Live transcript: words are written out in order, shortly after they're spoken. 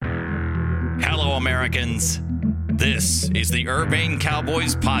fellow Americans. This is the Urbane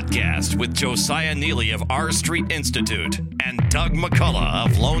Cowboys podcast with Josiah Neeley of R Street Institute and Doug McCullough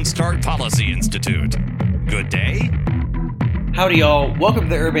of Lone Star Policy Institute. Good day. Howdy, y'all. Welcome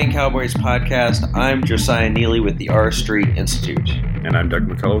to the Urbane Cowboys podcast. I'm Josiah Neeley with the R Street Institute. And I'm Doug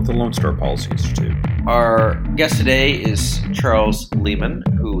McCullough with the Lone Star Policy Institute. Our guest today is Charles Lehman,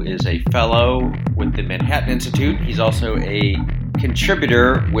 who is a fellow with the Manhattan Institute. He's also a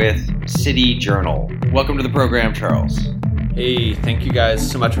contributor with City Journal. Welcome to the program, Charles. Hey, thank you guys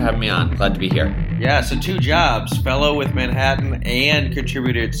so much for having me on. Glad to be here. Yeah, so two jobs, fellow with Manhattan and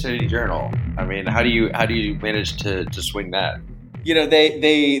contributor at City Journal. I mean, how do you manage to swing that? You know,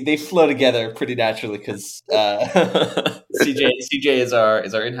 they flow together pretty naturally because CJ is our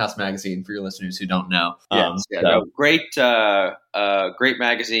in-house magazine for your listeners who don't know. Great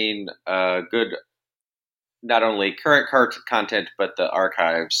magazine. Good, not only current content but the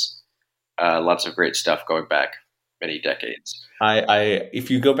archives. Lots of great stuff going back many decades.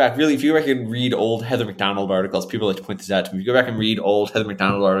 If you go back and read old Heather McDonald articles, people like to point this out to me. If you go back and read old Heather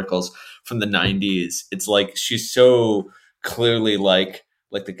McDonald articles from the 90s, it's like she's so clearly like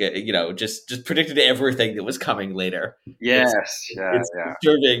the just predicted everything that was coming later. Yes, it's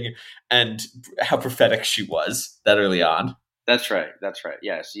disturbing and how prophetic she was that early on. That's right.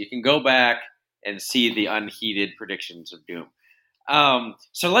 Yes, you can go back and see the unheeded predictions of doom.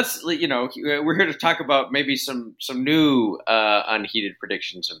 So let's, we're here to talk about maybe some new unheeded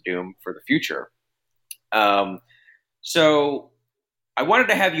predictions of doom for the future. So I wanted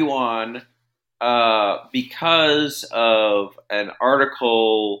to have you on because of an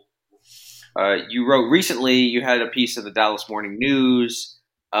article you wrote recently. You had a piece in the Dallas Morning News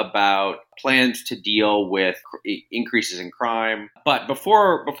about plans to deal with increases in crime. But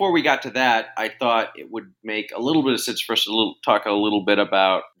before we got to that, I thought it would make a little bit of sense for us to talk a little bit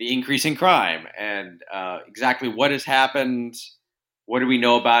about the increase in crime and exactly what has happened. What do we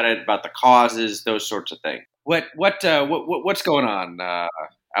know about it, about the causes, those sorts of things? What's going on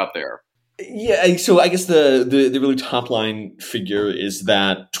out there? Yeah, so I guess the really top line figure is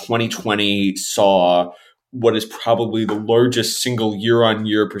that 2020 saw what is probably the largest single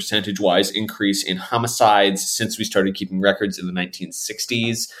year-on-year percentage-wise increase in homicides since we started keeping records in the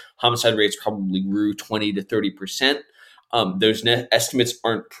 1960s. Homicide rates probably grew 20 to 30%. Those estimates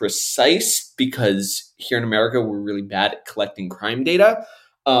aren't precise because here in America, we're really bad at collecting crime data.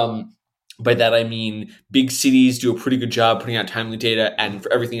 By that, I mean big cities do a pretty good job putting out timely data, and for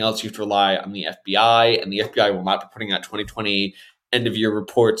everything else, you have to rely on the FBI, and the FBI will not be putting out 2020 end-of-year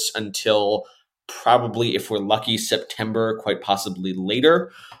reports until probably, if we're lucky, September, quite possibly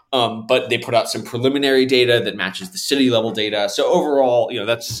later. But they put out some preliminary data that matches the city level data. So overall,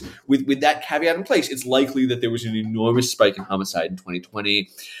 that's with that caveat in place, it's likely that there was an enormous spike in homicide in 2020.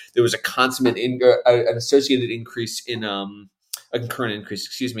 There was an associated increase in a concurrent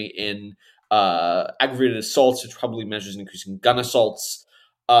increase, in aggravated assaults, which probably measures an increase in gun assaults.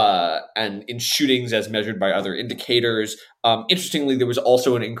 And in shootings as measured by other indicators. Interestingly, there was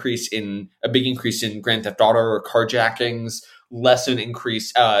also a big increase in grand theft auto or carjackings, less an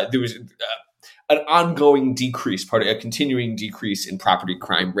increase. There was an ongoing decrease, a continuing decrease in property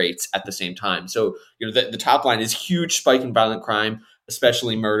crime rates at the same time. So, the top line is huge spike in violent crime,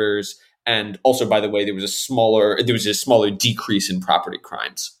 especially murders. And also, by the way, there was a smaller decrease in property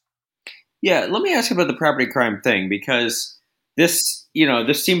crimes. Yeah, let me ask about the property crime thing, because this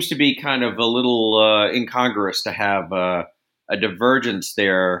seems to be kind of a little incongruous to have a divergence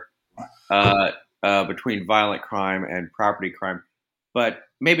there between violent crime and property crime. But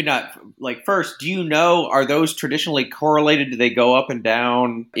maybe not. Like, first, do you know, are those traditionally correlated? Do they go up and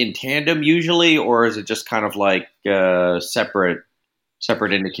down in tandem usually, or is it just kind of like separate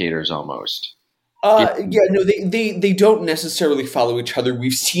indicators almost? They don't necessarily follow each other.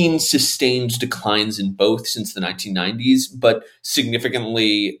 We've seen sustained declines in both since the 1990s, but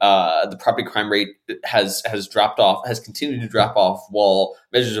significantly, the property crime rate has continued to drop off, while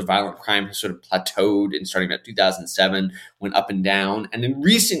measures of violent crime have sort of plateaued and starting about 2007 went up and down. And in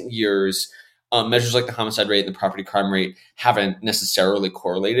recent years, measures like the homicide rate and the property crime rate haven't necessarily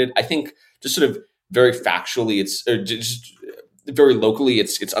correlated. I think just sort of very factually, very locally,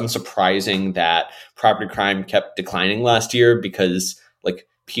 it's unsurprising that property crime kept declining last year because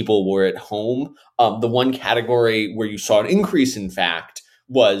people were at home. The one category where you saw an increase, in fact,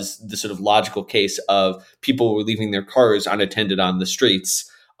 was the sort of logical case of people were leaving their cars unattended on the streets.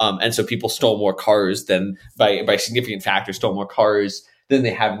 And so people stole more cars than, by significant factors, stole more cars than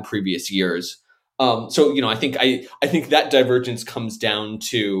they have in previous years. So I think that divergence comes down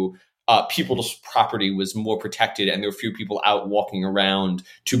to people's property was more protected and there were few people out walking around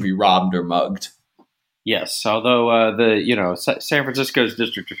to be robbed or mugged. Yes, although San Francisco's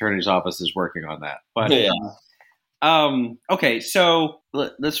district attorney's office is working on that. But Yeah. okay, so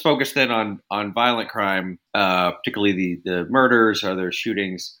let's focus then on violent crime, particularly the murders or their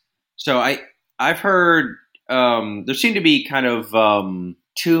shootings. So I've heard there seem to be kind of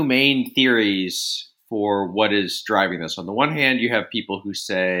two main theories for what is driving this. On the one hand, you have people who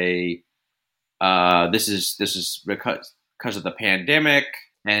say this is because of the pandemic.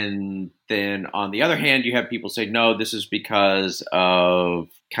 And then on the other hand, you have people say, no, this is because of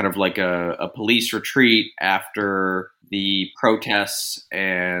kind of like a police retreat after the protests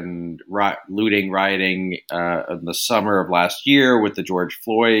and rioting in the summer of last year with the George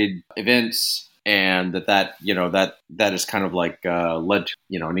Floyd events. And that is kind of like led to,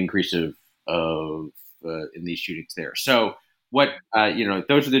 an increase of in these shootings there. So what,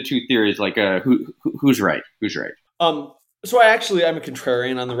 those are the two theories, like who's right? Who's right? So I'm a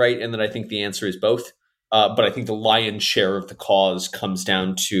contrarian on the right in that I think the answer is both. But I think the lion's share of the cause comes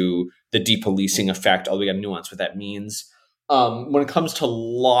down to the depolicing effect, although we got to nuance what that means. When it comes to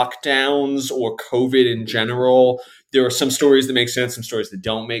lockdowns or COVID in general, there are some stories that make sense, some stories that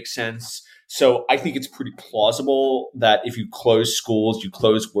don't make sense. So I think it's pretty plausible that if you close schools, you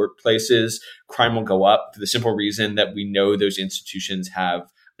close workplaces, crime will go up for the simple reason that we know those institutions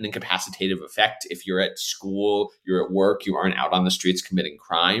have an incapacitative effect. If you're at school, you're at work, you aren't out on the streets committing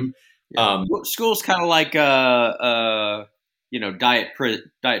crime. Yeah. School's kind of like diet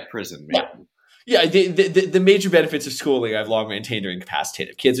prison. Maybe. Yeah. The major benefits of schooling I've long maintained are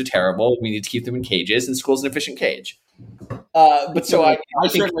incapacitative. Kids are terrible. We need to keep them in cages, and school's an efficient cage. But so I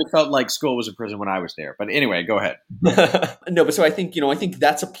certainly felt like school was a prison when I was there. But anyway, go ahead. No, but so I think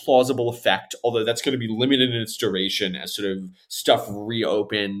that's a plausible effect, although that's going to be limited in its duration as sort of stuff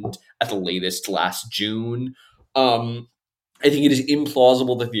reopened at the latest last June. I think it is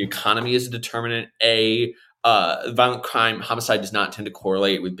implausible that the economy is a determinant. Violent crime, homicide does not tend to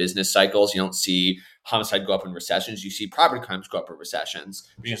correlate with business cycles. You don't see homicide go up in recessions. You see property crimes go up in recessions,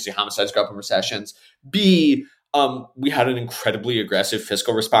 but you don't see homicides go up in recessions. B, we had an incredibly aggressive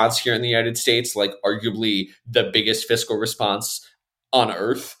fiscal response here in the United States, like arguably the biggest fiscal response on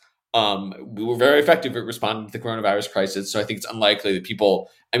earth. We were very effective at responding to the coronavirus crisis. So I think it's unlikely that people,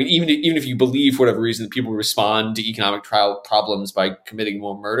 even if you believe for whatever reason that people respond to economic problems by committing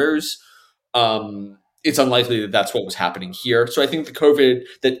more murders, it's unlikely that that's what was happening here. So I think that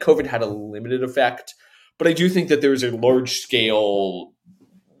COVID had a limited effect, but I do think that there is a large scale,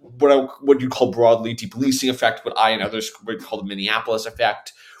 what you call broadly depolicing effect, what I and others would call the Minneapolis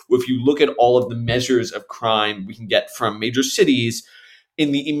effect, where if you look at all of the measures of crime we can get from major cities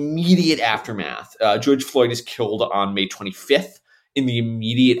in the immediate aftermath. George Floyd is killed on May 25th. In the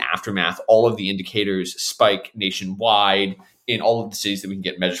immediate aftermath, all of the indicators spike nationwide in all of the cities that we can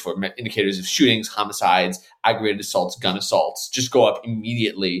get measures for. Indicators of shootings, homicides, aggravated assaults, gun assaults just go up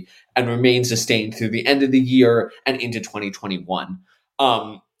immediately and remain sustained through the end of the year and into 2021.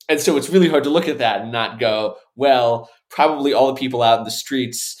 And so it's really hard to look at that and not go, well, probably all the people out in the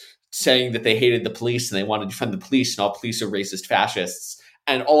streets saying that they hated the police and they want to defend the police and all police are racist fascists,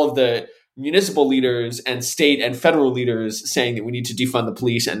 and all of the municipal leaders and state and federal leaders saying that we need to defund the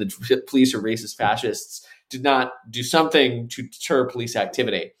police and the police are racist fascists did not do something to deter police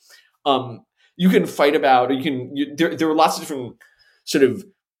activity. You can fight about, there are lots of different sort of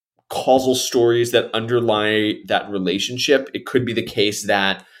causal stories that underlie that relationship. It could be the case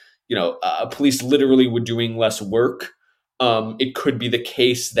that, police literally were doing less work. It could be the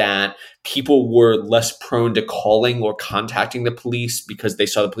case that people were less prone to calling or contacting the police because they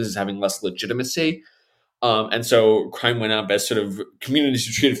saw the police as having less legitimacy. And so crime went up as sort of communities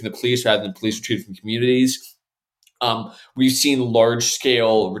retreated from the police rather than police retreated from communities. We've seen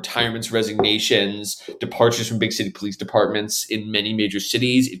large-scale retirements, resignations, departures from big city police departments in many major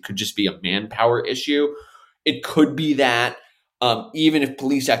cities. It could just be a manpower issue. It could be that even if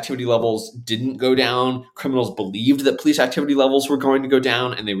police activity levels didn't go down, criminals believed that police activity levels were going to go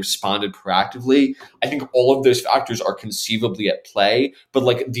down and they responded proactively. I think all of those factors are conceivably at play, but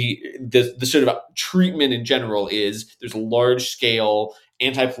like the sort of treatment in general is there's a large scale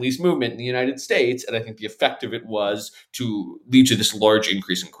anti-police movement in the United States, and I think the effect of it was to lead to this large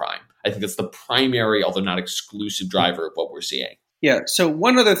increase in crime. I think that's the primary, although not exclusive, driver of what we're seeing. Yeah. So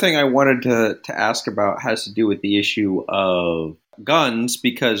one other thing I wanted to ask about has to do with the issue of guns,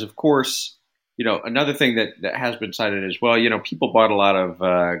 because of course, another thing that has been cited as well, people bought a lot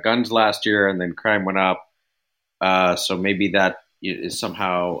of guns last year and then crime went up. So maybe that is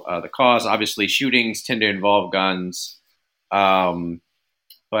somehow the cause. Obviously, shootings tend to involve guns.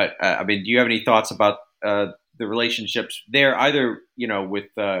 But do you have any thoughts about the relationships there, either, with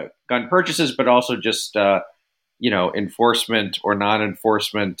gun purchases, but also just, enforcement or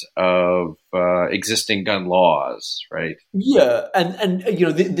non-enforcement of existing gun laws, right? Yeah, and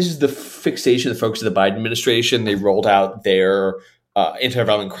this is the fixation, the focus of the Biden administration. They rolled out their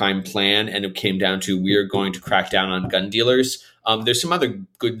anti-violent crime plan, and it came down to we are going to crack down on gun dealers. There's some other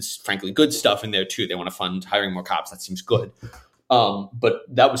frankly good stuff in there too. They want to fund hiring more cops. That seems good. But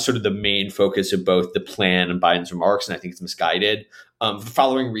that was sort of the main focus of both the plan and Biden's remarks, and I think it's misguided for the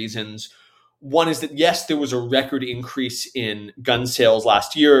following reasons. One is that, yes, there was a record increase in gun sales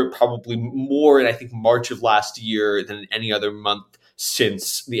last year, probably more in, I think, March of last year than any other month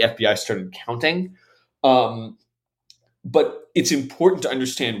since the FBI started counting. But it's important to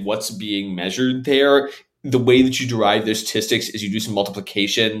understand what's being measured there. The way that you derive those statistics is you do some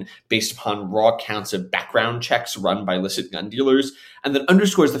multiplication based upon raw counts of background checks run by illicit gun dealers. And that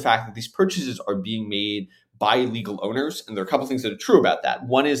underscores the fact that these purchases are being made by legal owners. And there are a couple things that are true about that.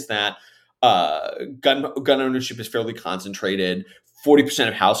 One is that gun ownership is fairly concentrated. 40%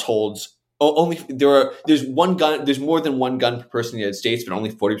 of households there's more than one gun per person in the United States, but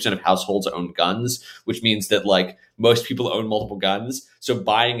only 40% of households own guns, which means that most people own multiple guns. So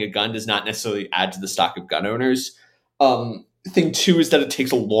buying a gun does not necessarily add to the stock of gun owners. Thing two is that it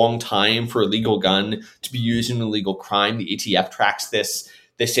takes a long time for a legal gun to be used in a legal crime. The ATF tracks this.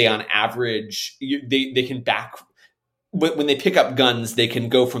 They say on average, they can when they pick up guns, they can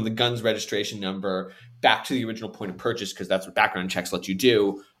go from the gun's registration number back to the original point of purchase, because that's what background checks let you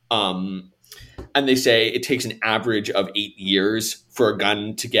do. And they say it takes an average of 8 years for a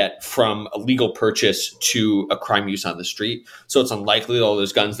gun to get from a legal purchase to a crime use on the street. So it's unlikely that all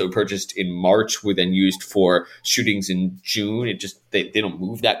those guns that were purchased in March were then used for shootings in June. They don't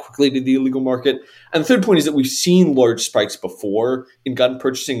move that quickly to the illegal market. And the third point is that we've seen large spikes before in gun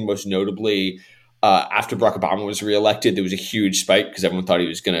purchasing, most notably after Barack Obama was reelected. There was a huge spike because everyone thought he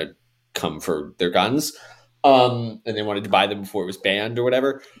was going to come for their guns. And they wanted to buy them before it was banned or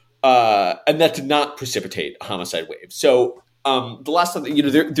whatever. And that did not precipitate a homicide wave. So the last time,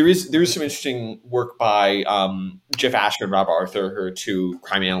 there is some interesting work by Jeff Asher and Rob Arthur, who are two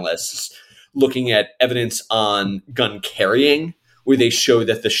crime analysts, looking at evidence on gun carrying, where they show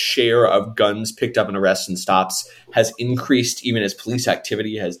that the share of guns picked up in arrests and stops has increased even as police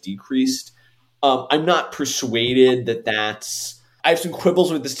activity has decreased. I'm not persuaded that that's... I have some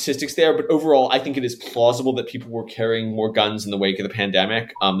quibbles with the statistics there, but overall, I think it is plausible that people were carrying more guns in the wake of the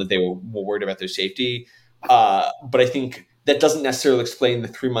pandemic, that they were more worried about their safety. But I think that doesn't necessarily explain the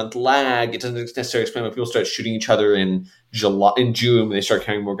 3-month lag. It doesn't necessarily explain why people start shooting each other in June, when they start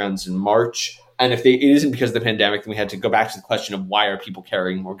carrying more guns in March. And if it isn't because of the pandemic, then we had to go back to the question of why are people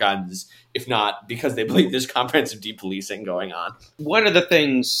carrying more guns, if not because they believe there's comprehensive depolicing going on. One of the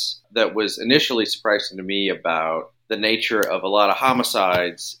things that was initially surprising to me about the nature of a lot of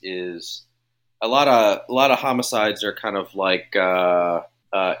homicides is a lot of homicides are kind of like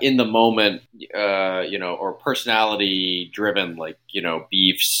in the moment, or personality driven, like,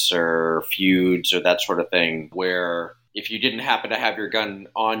 beefs or feuds or that sort of thing, where if you didn't happen to have your gun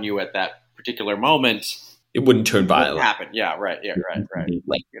on you at that particular moment, it wouldn't turn violent. Wouldn't happen. Yeah, right. Yeah, right.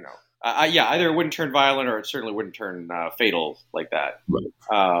 Like, either it wouldn't turn violent or it certainly wouldn't turn fatal like that.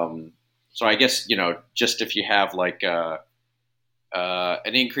 Right. So I guess, just if you have like an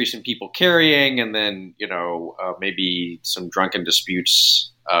increase in people carrying, and then, maybe some drunken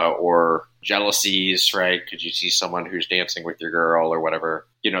disputes or jealousies, right? Could you see someone who's dancing with your girl or whatever?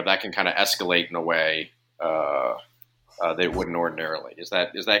 That can kind of escalate in a way that it wouldn't ordinarily. Is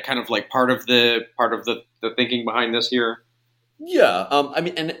that kind of like part of the thinking behind this here? Yeah,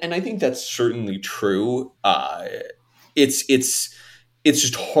 and I think that's certainly true. It's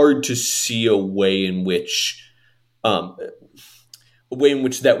just hard to see a way in which that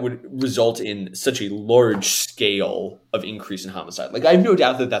would result in such a large scale of increase in homicide. Like, I have no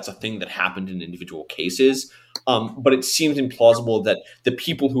doubt that that's a thing that happened in individual cases, but it seems implausible that the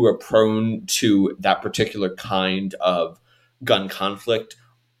people who are prone to that particular kind of gun conflict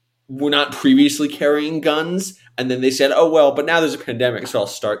were not previously carrying guns, and then they said, oh, well, but now there's a pandemic, so I'll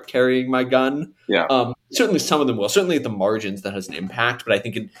start carrying my gun. Yeah. Certainly some of them will. Certainly at the margins that has an impact, but I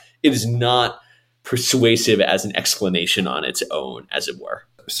think it is not persuasive as an explanation on its own, as it were.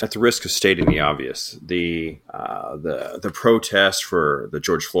 At the risk of stating the obvious, the protest for the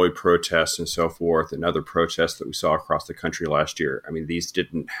George Floyd protests and so forth, and other protests that we saw across the country last year, I mean, these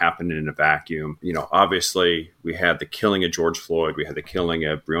didn't happen in a vacuum. Obviously, we had the killing of George Floyd, we had the killing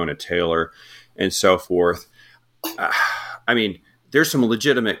of Breonna Taylor, and so forth. There's some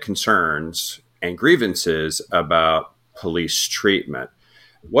legitimate concerns and grievances about police treatment.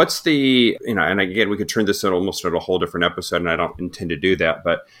 What's the, and again, we could turn this into almost a whole different episode, and I don't intend to do that,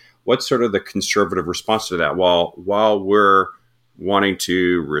 but what's sort of the conservative response to that? While we're wanting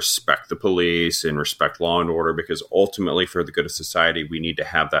to respect the police and respect law and order, because ultimately for the good of society, we need to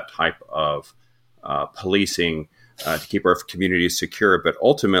have that type of policing to keep our communities secure. But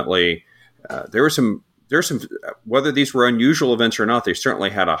ultimately, there were some, whether these were unusual events or not, they certainly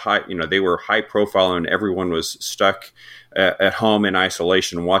had a high, they were high profile, and everyone was stuck at home in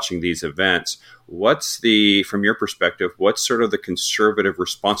isolation watching these events. From your perspective, what's sort of the conservative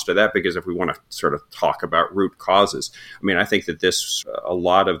response to that? Because if we want to sort of talk about root causes, I think that a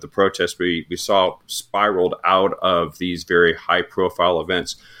lot of the protests we saw spiraled out of these very high profile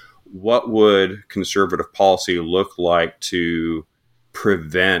events. What would conservative policy look like to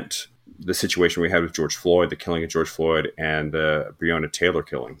prevent the situation we had with George Floyd, the killing of George Floyd, and the Breonna Taylor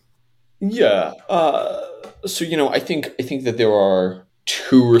killing? Yeah. So, I think that there are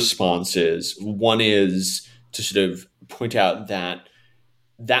two responses. One is to sort of point out that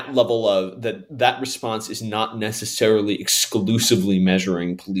level of that response is not necessarily exclusively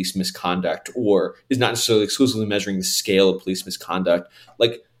measuring police misconduct, or is not necessarily exclusively measuring the scale of police misconduct.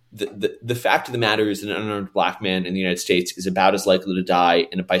 Like the fact of the matter is that an unarmed black man in the United States is about as likely to die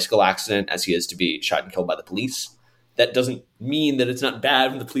in a bicycle accident as he is to be shot and killed by the police. That doesn't mean that it's not bad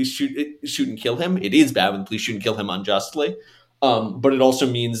when the police shoot and kill him. It is bad when the police shoot and kill him unjustly. But it also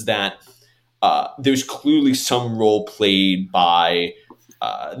means that there's clearly some role played by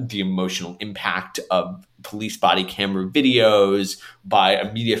the emotional impact of police body camera videos, by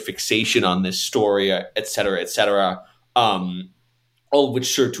a media fixation on this story, et cetera, all of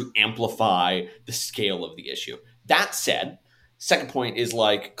which serve to amplify the scale of the issue. That said, second point is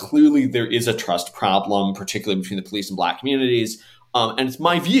clearly there is a trust problem, particularly between the police and black communities. And it's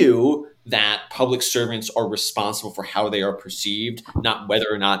my view that public servants are responsible for how they are perceived, not whether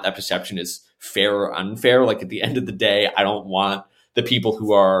or not that perception is fair or unfair. At the end of the day, I don't want the people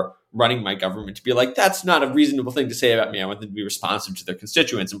who are running my government to be like, that's not a reasonable thing to say about me. I want them to be responsive to their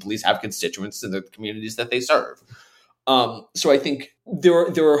constituents, and police have constituents in the communities that they serve. So I think there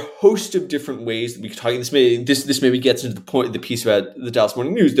are a host of different ways that we could talk. This maybe gets into the piece about the Dallas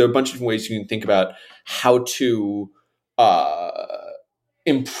Morning News. There are a bunch of different ways you can think about how to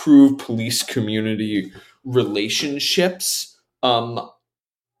improve police community relationships. What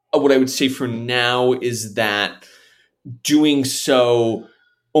I would say for now is that doing so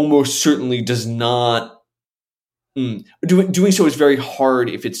almost certainly does not. Doing so is very hard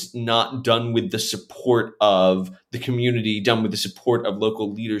if it's not done with the support of the community, done with the support of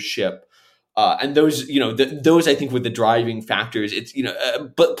local leadership, and those I think were the driving factors. It's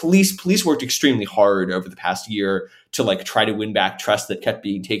but police worked extremely hard over the past year to try to win back trust that kept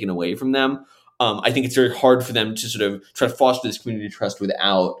being taken away from them. I think it's very hard for them to sort of try to foster this community trust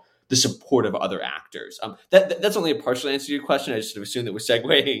without the support of other actors. That's only a partial answer to your question. I just sort of assume that we're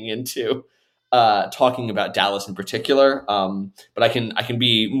segueing into talking about Dallas in particular, but I can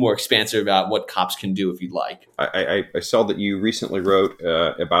be more expansive about what cops can do if you'd like. I saw that you recently wrote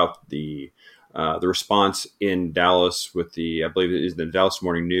about the response in Dallas with I believe it is the Dallas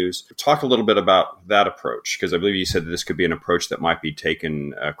Morning News. Talk a little bit about that approach, because I believe you said that this could be an approach that might be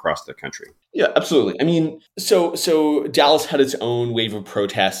taken across the country. Yeah, absolutely. So Dallas had its own wave of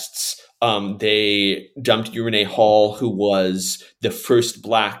protests. They dumped Renee Hall, who was the first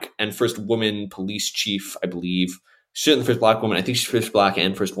black and first woman police chief, I believe. She's the first black woman. I think she's first black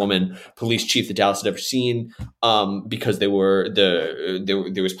and first woman police chief that Dallas had ever seen, because there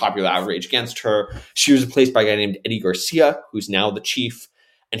was popular outrage against her. She was replaced by a guy named Eddie Garcia, who's now the chief,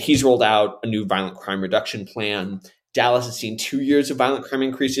 and he's rolled out a new violent crime reduction plan. Dallas has seen 2 years of violent crime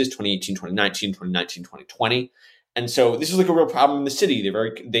increases, 2018, 2019, 2019, 2020. And so this is a real problem in the city.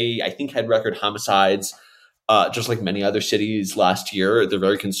 They I think had record homicides, just like many other cities last year. They're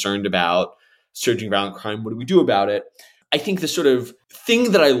very concerned about surging violent crime. What do we do about it? I think the sort of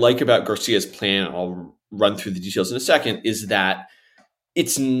thing that I like about Garcia's plan, I'll run through the details in a second, is that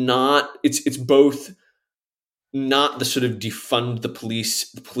it's both not the sort of defund the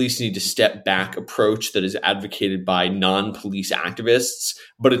police need to step back approach that is advocated by non-police activists,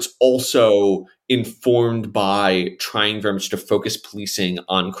 but it's also informed by trying very much to focus policing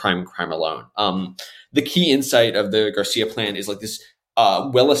on crime and crime alone. The key insight of the Garcia plan is this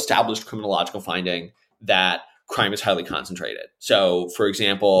well-established criminological finding that crime is highly concentrated. So, for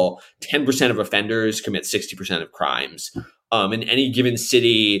example, 10% of offenders commit 60% of crimes. In any given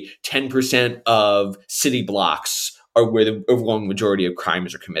city, 10% of city blocks are where the overwhelming majority of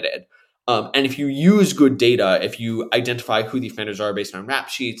crimes are committed. And if you use good data, if you identify who the offenders are based on rap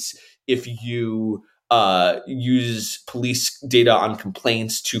sheets, if you use police data on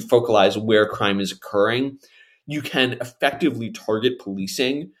complaints to focalize where crime is occurring, you can effectively target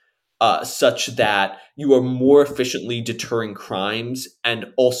policing such that you are more efficiently deterring crimes and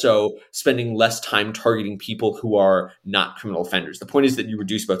also spending less time targeting people who are not criminal offenders. The point is that you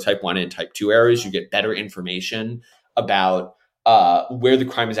reduce both type 1 and type 2 errors. You get better information about where the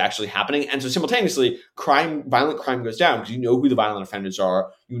crime is actually happening. And so simultaneously, violent crime goes down because you know who the violent offenders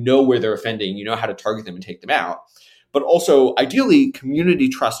are, you know where they're offending, you know how to target them and take them out. But also, ideally, community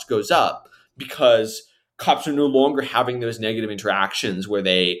trust goes up because cops are no longer having those negative interactions where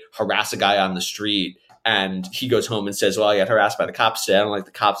they harass a guy on the street and he goes home and says, well, I got harassed by the cops today. I don't like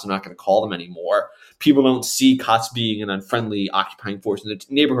the cops. I'm not going to call them anymore. People don't see cops being an unfriendly occupying force in the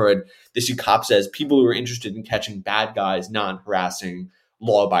neighborhood. They see cops as people who are interested in catching bad guys, non-harassing,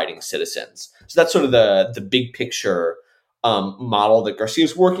 law-abiding citizens. So that's sort of the big picture model that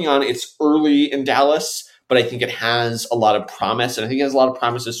Garcia's working on. It's early in Dallas, but I think it has a lot of promise. And I think it has a lot of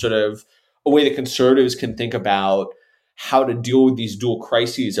promise as sort of a way that conservatives can think about how to deal with these dual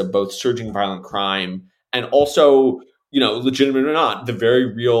crises of both surging violent crime and also, legitimate or not, the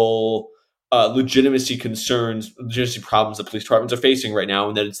very real legitimacy problems that police departments are facing right now,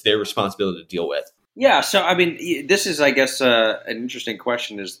 and that it's their responsibility to deal with. Yeah. So, I mean, this is, I guess, an interesting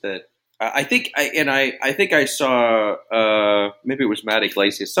question is that I think I saw, maybe it was Matt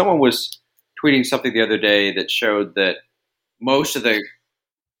Iglesias, someone was tweeting something the other day that showed that most of the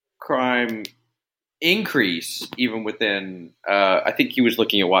crime increase, even within, I think he was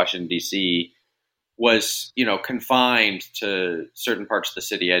looking at Washington, D.C., was, confined to certain parts of the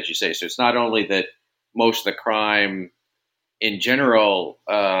city, as you say. So it's not only that most of the crime in general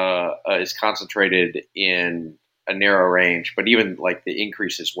is concentrated in a narrow range, but even like the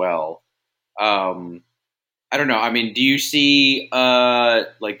increase as well. I don't know. I mean, do you see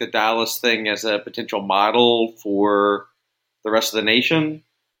like the Dallas thing as a potential model for the rest of the nation?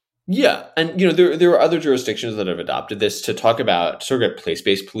 Yeah. And, there are other jurisdictions that have adopted this to talk about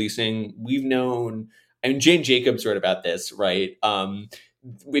place-based policing. We've known, and Jane Jacobs wrote about this, right?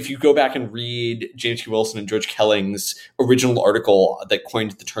 If you go back and read James Q. Wilson and George Kelling's original article that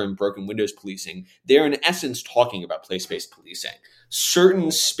coined the term broken windows policing, they're in essence talking about place-based policing. Certain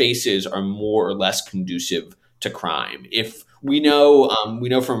spaces are more or less conducive to crime. If we know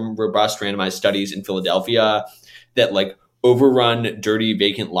from robust randomized studies in Philadelphia that like overrun, dirty,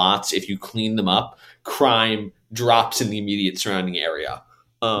 vacant lots, if you clean them up, crime drops in the immediate surrounding area.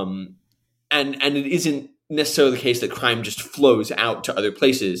 And it isn't necessarily the case that crime just flows out to other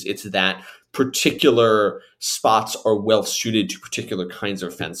places. It's that particular spots are well suited to particular kinds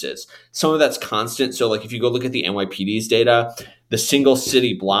of offenses. Some of that's constant. So like if you go look at the NYPD's data, the single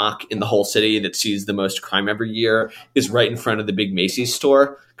city block in the whole city that sees the most crime every year is right in front of the big Macy's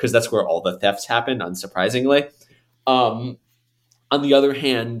store because that's where all the thefts happen, unsurprisingly. On the other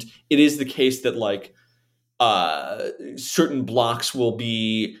hand, it is the case that like certain blocks will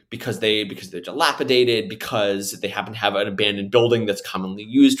be because they're dilapidated, because they happen to have an abandoned building that's commonly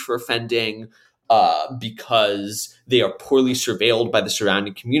used for offending, because they are poorly surveilled by the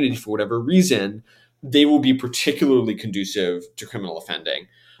surrounding community for whatever reason, they will be particularly conducive to criminal offending.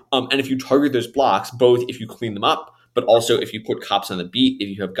 And if you target those blocks, both if you clean them up, but also if you put cops on the beat, if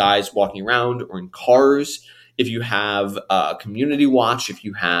you have guys walking around or in cars, if you have community watch, if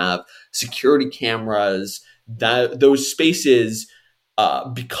you have security cameras, those spaces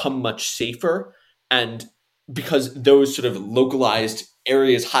become much safer. And because those sort of localized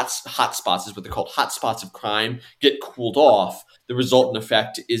areas, hot spots is what they're called, hot spots of crime, get cooled off, the resultant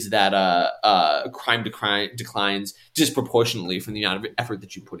effect is that crime declines disproportionately from the amount of effort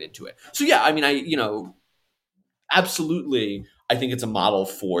that you put into it. So yeah, I mean, absolutely, I think it's a model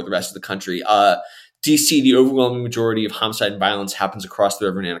for the rest of the country. DC, the overwhelming majority of homicide and violence happens across the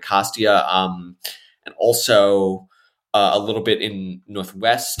river in Anacostia, and also a little bit in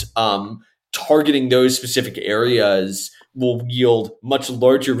Northwest. Targeting those specific areas will yield much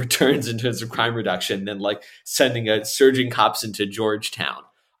larger returns in terms of crime reduction than like sending surging cops into Georgetown.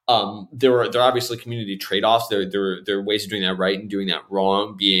 There are obviously community trade-offs. There are ways of doing that right and doing that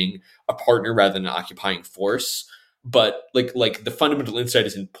wrong, being a partner rather than an occupying force. But like the fundamental insight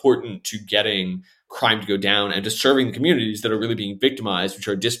is important to getting crime to go down and to serving the communities that are really being victimized, which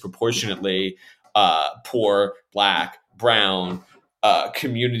are disproportionately poor, Black, brown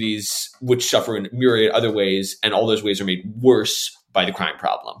communities, which suffer in myriad other ways, and all those ways are made worse by the crime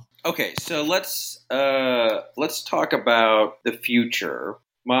problem. Okay, so let's talk about the future.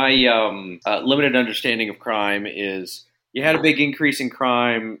 My limited understanding of crime is you had a big increase in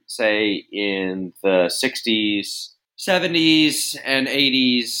crime, say, in the 60s, 70s and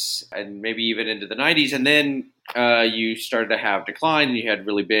 80s and maybe even into the 90s. And then you started to have decline, and you had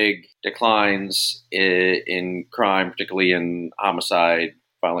really big declines in crime, particularly in homicide,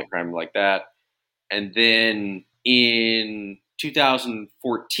 violent crime like that. And then in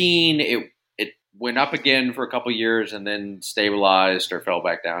 2014, it went up again for a couple years and then stabilized or fell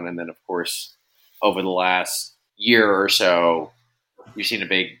back down. And then, of course, over the last year or so, you've seen a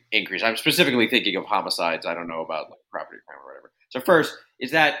big increase. I'm specifically thinking of homicides. I don't know about like property crime or whatever. So first,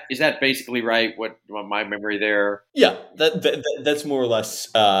 is that basically right? What my memory there? Yeah, that's more or less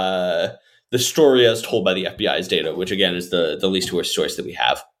the story as told by the FBI's data, which again is the least worst source that we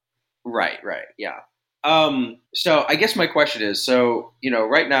have. Right, yeah. So I guess my question is, so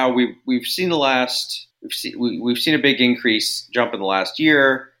right now we've seen we've seen a big jump in the last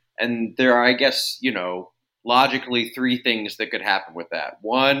year, and there are, I guess, logically three things that could happen with that.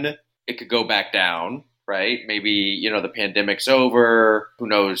 One, it could go back down, right? Maybe, the pandemic's over, who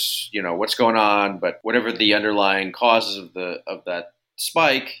knows, what's going on, but whatever the underlying causes of that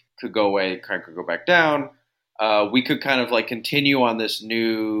spike could go away, crime could go back down. We could kind of like continue on this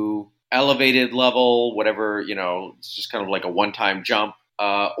new elevated level, whatever, it's just kind of like a one-time jump,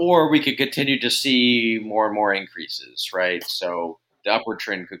 or we could continue to see more and more increases, right? So the upward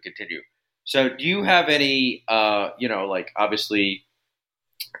trend could continue. So do you have any, obviously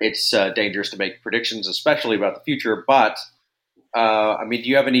it's dangerous to make predictions, especially about the future, but do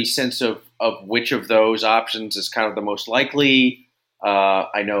you have any sense of which of those options is kind of the most likely?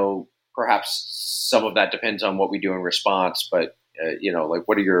 I know perhaps some of that depends on what we do in response, but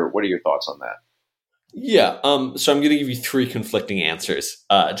what are your thoughts on that? Yeah. So I'm going to give you three conflicting answers.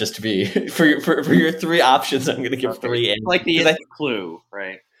 Just to be for your three options, I'm going to give three. Answers. Like the clue,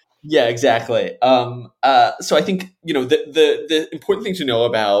 right? Yeah, exactly. So I think the important thing to know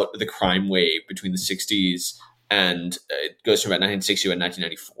about the crime wave between the 60s and it goes from about 1960 to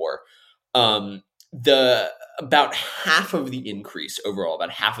 1994. About half of the increase overall, about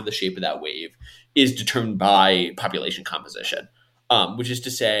half of the shape of that wave, is determined by population composition. Which is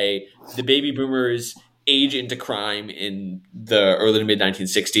to say, the baby boomers age into crime in the early to mid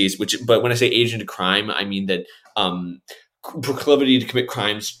 1960s. But when I say age into crime, I mean that proclivity to commit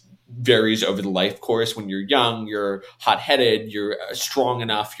crimes varies over the life course. When you're young, you're hot-headed, you're strong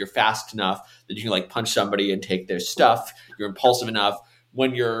enough, you're fast enough that you can like punch somebody and take their stuff. You're impulsive enough.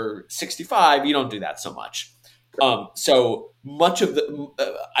 When you're 65, you don't do that so much. So much of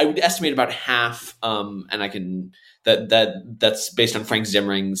I would estimate about half, and I can. That's based on Frank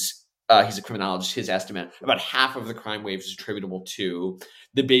Zimring's, he's a criminologist, his estimate. About half of the crime wave is attributable to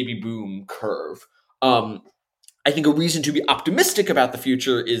the baby boom curve. I think a reason to be optimistic about the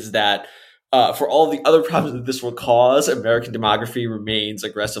future is that for all the other problems that this will cause, American demography remains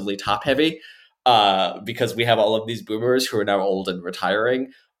aggressively top-heavy because we have all of these boomers who are now old and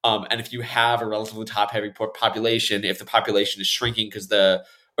retiring. And if you have a relatively top-heavy population, if the population is shrinking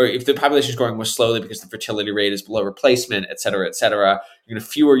or if the population is growing more slowly because the fertility rate is below replacement, et cetera, you're going to have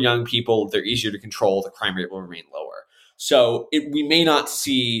fewer young people, they're easier to control, the crime rate will remain lower. So we may not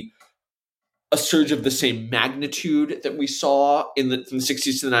see a surge of the same magnitude that we saw from the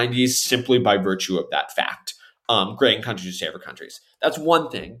 60s to the 90s simply by virtue of that fact. Graying countries to safer countries. That's one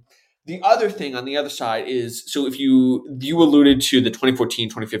thing. The other thing on the other side is, so if you alluded to the 2014,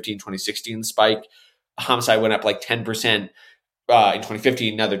 2015, 2016 spike, homicide went up like 10%. In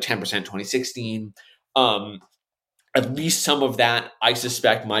 2015, another 10% in 2016. At least some of that, I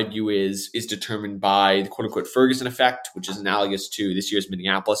suspect, my view is determined by the quote-unquote Ferguson effect, which is analogous to this year's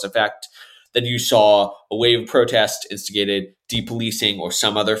Minneapolis effect, that you saw a wave of protest instigated depolicing or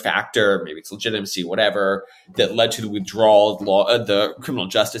some other factor, maybe it's legitimacy, whatever, that led to the withdrawal of the criminal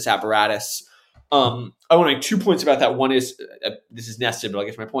justice apparatus. I want to make 2 points about that. One is, this is nested, but I'll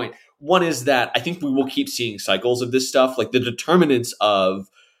get to my point. One is that I think we will keep seeing cycles of this stuff, like the determinants of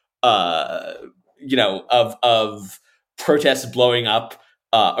protests blowing up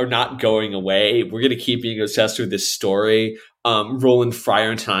or not going away. We're going to keep being obsessed with this story. Roland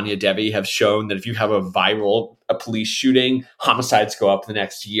Fryer and Tanya Devi have shown that if you have a police shooting, homicides go up the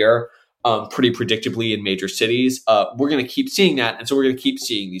next year pretty predictably in major cities. We're going to keep seeing that, and so we're going to keep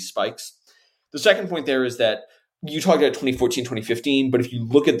seeing these spikes. The second point there is that you talked about 2014, 2015, but if you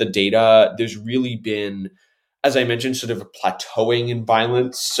look at the data, there's really been, as I mentioned, sort of a plateauing in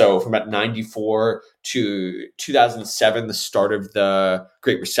violence. So from about 94 to 2007, the start of the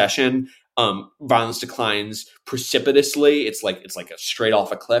Great Recession, violence declines precipitously. It's like a straight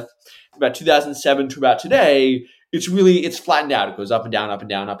off a cliff. From about 2007 to about today, it's flattened out. It goes up and down, up and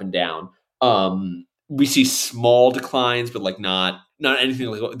down, up and down. We see small declines, but like not anything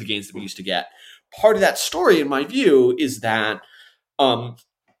like the gains that we used to get. part of that story, in my view, is that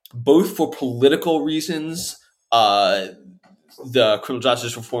both for political reasons, the criminal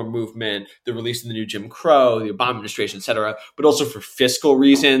justice reform movement, the release of the new Jim Crow, the Obama administration, et cetera, but also for fiscal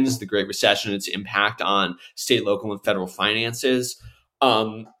reasons, the Great Recession, its impact on state, local, and federal finances.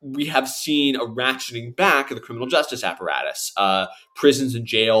 We have seen a ratcheting back of the criminal justice apparatus. Prisons and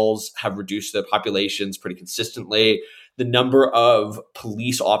jails have reduced their populations pretty consistently. The number of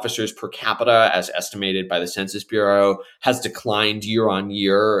police officers per capita, as estimated by the Census Bureau, has declined year on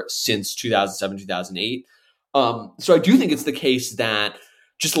year since 2007, 2008. So I do think it's the case that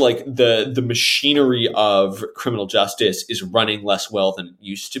just like the machinery of criminal justice is running less well than it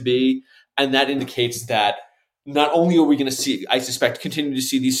used to be. And that indicates that not only are we going to see, I suspect, continue to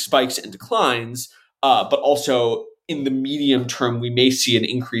see these spikes and declines, but also in the medium term, we may see an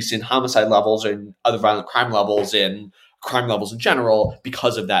increase in homicide levels and other violent crime levels and crime levels in general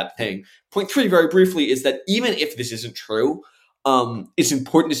because of that thing. Point 3, very briefly, is that even if this isn't true, it's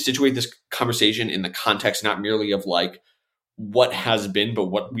important to situate this conversation in the context not merely of like what has been, but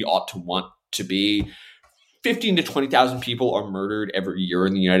what we ought to want to be. 15 to 20,000 people are murdered every year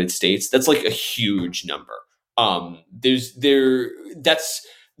in the United States. That's like a huge number.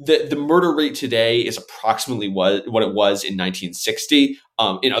 The murder rate today is approximately what it was in 1960.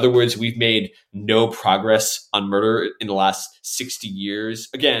 In other words, we've made no progress on murder in the last 60 years.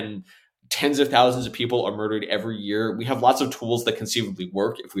 Again, tens of thousands of people are murdered every year. We have lots of tools that conceivably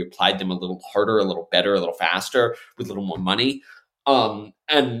work if we applied them a little harder, a little better, a little faster, with a little more money.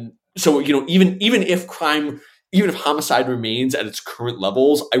 And so, even if homicide remains at its current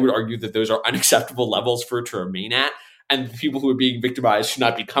levels, I would argue that those are unacceptable levels for it to remain at. And the people who are being victimized should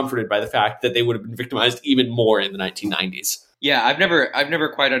not be comforted by the fact that they would have been victimized even more in the 1990s. Yeah, I've never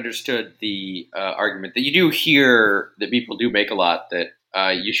quite understood the argument that you do hear that people do make a lot that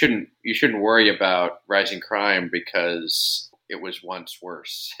you shouldn't worry about rising crime because it was once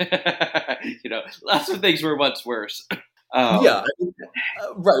worse. Lots of things were once worse. Right.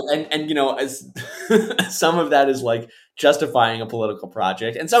 And as some of that is like justifying a political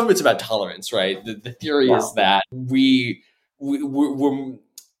project, and some of it's about tolerance, right? The theory is that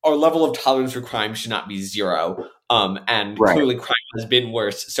our level of tolerance for crime should not be zero. And clearly crime has been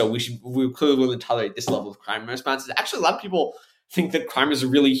worse. So we're clearly willing to tolerate this level of crime responses. Actually, a lot of people think that crime is a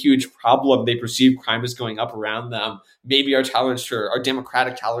really huge problem. They perceive crime as going up around them. Maybe our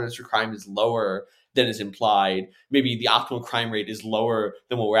democratic tolerance for crime is lower than is implied. Maybe the optimal crime rate is lower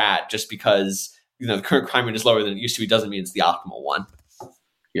than what we're at, just because the current crime rate is lower than it used to be doesn't mean it's the optimal one.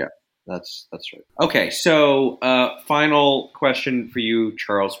 Yeah, that's right. Okay, so final question for you,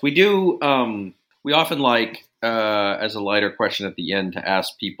 Charles. We do we often like as a lighter question at the end to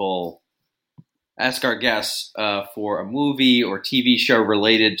ask our guests for a movie or TV show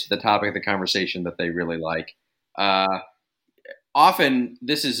related to the topic of the conversation that they really like. Often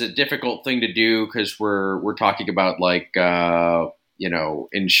this is a difficult thing to do because we're talking about like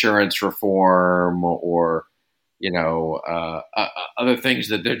insurance reform or other things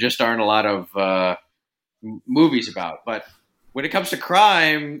that there just aren't a lot of movies about. But when it comes to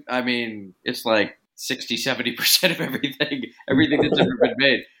crime, I mean, it's like 60-70% of everything that's ever been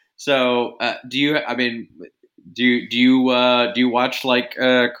made. So do you watch like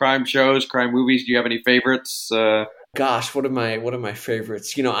crime shows, crime movies? Do you have any favorites? Gosh, what are my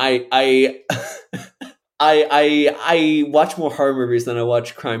favorites? I watch more horror movies than I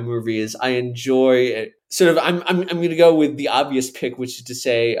watch crime movies. I enjoy it. I'm going to go with the obvious pick, which is to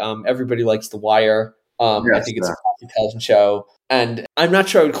say, everybody likes The Wire. Yes, I think it's a classic television show, and I'm not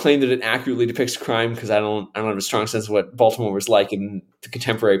sure I would claim that it accurately depicts crime because I don't have a strong sense of what Baltimore was like in the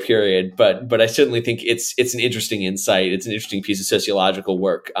contemporary period. But I certainly think it's an interesting insight. It's an interesting piece of sociological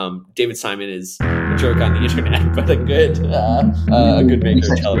work. David Simon is a joke on the internet, but a good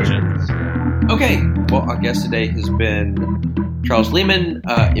maker of television. Okay, well, our guest today has been Charles Lehman.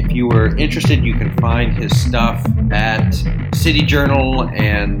 If you were interested, you can find his stuff at City Journal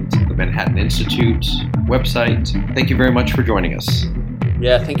and the Manhattan Institute website. Thank you very much for joining us.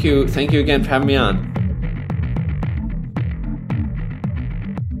 Yeah, thank you again for having me on.